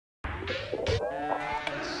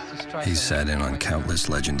He's sat in on countless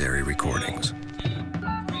legendary recordings.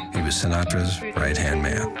 He was Sinatra's right-hand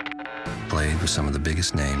man, played with some of the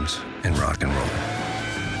biggest names in rock and roll.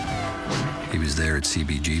 He was there at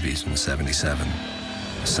CBGB's in '77,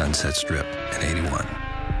 Sunset Strip in '81.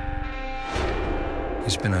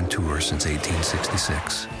 He's been on tour since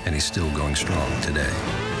 1866, and he's still going strong today.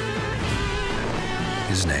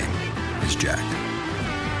 His name is Jack.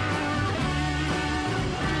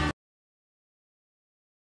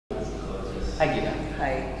 Hi Geetha.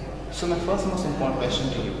 Hi. So my first most important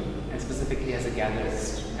question to you, and specifically as a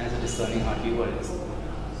gallerist and as a discerning art viewer, is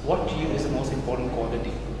what to you is the most important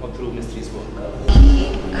quality of Dhruva Mistry's work?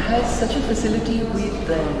 He has such a facility with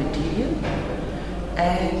material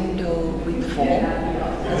and with form.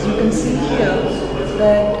 As you can see here,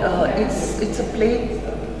 that it's a plate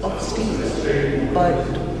of steel,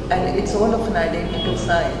 and it's all of an identical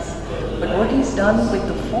size. But what he's done with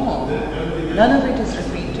the form, none of it is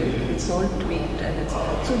repeated. It's all tweaked, and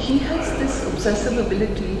so he has this obsessive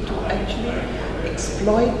ability to actually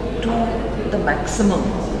exploit to the maximum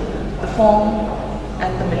the form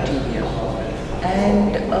and the material.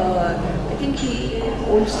 And I think he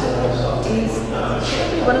also is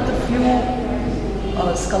probably one of the few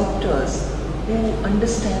sculptors who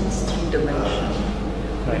understands 3 dimension.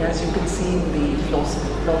 And as you can see in the floor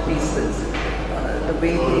pieces, the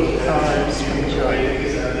way they are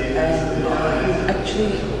structured, and you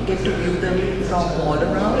actually get to view them from all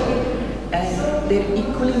around, and they're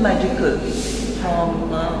equally magical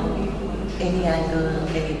from any angle,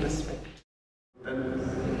 any perspective.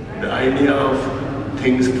 The idea of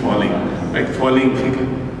things falling, like falling figure.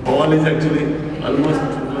 Fall is actually almost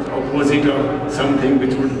opposite of something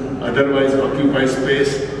which would otherwise occupy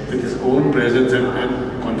space with its own presence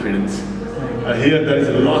and confidence. Here there is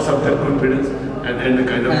a loss of that confidence and a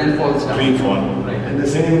kind of free fall. Right. In the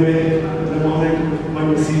same way, the moment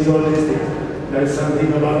one sees all these things, there is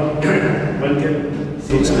something about one can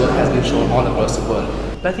see. Whose work has been shown all across the world.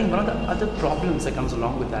 But I think one of the other problems that comes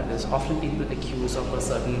along with that is often people accuse of a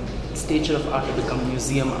certain stature of art to become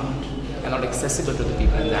museum art and not accessible to the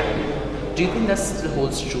people in that way. Do you think that still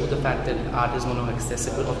holds true, the fact that art is no longer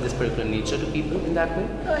accessible of this particular nature to people in that way?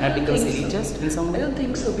 No, and becomes elitist in some way? I don't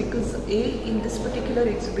think so, because in this particular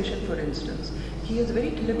exhibition, for instance, he has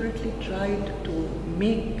very deliberately tried to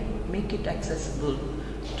make it accessible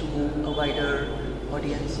to a wider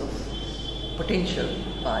audience of potential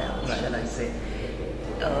buyers, Right. shall I say,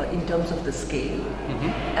 in terms of the scale,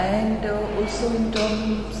 and also in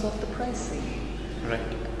terms of the pricing. Right.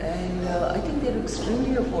 And I think they're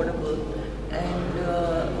extremely affordable and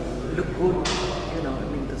look good, you know, I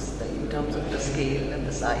mean, in terms of the scale and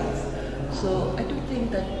the size. So I don't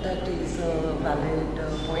think that is a valid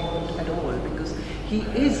point at all, because he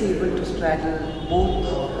is able to straddle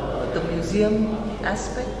both the museum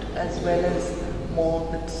aspect as well as more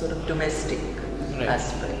the sort of domestic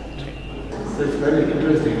aspect. So it's very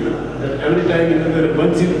interesting, that every time,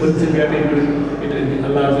 once you get into it, it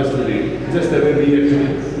allows us to read. Just the way we actually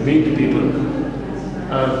meet people,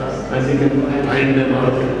 and we can find them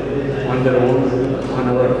out on their own,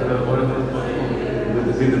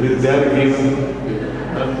 with their game.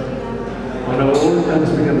 On our own terms,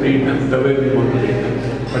 we can read them the way we want to read them.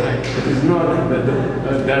 But it is not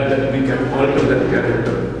that we can alter that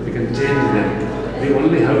character, we can change them. We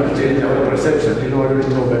only have to change our perception in order to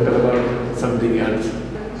know better about something else.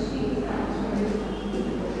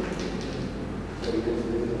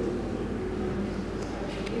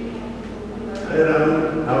 There are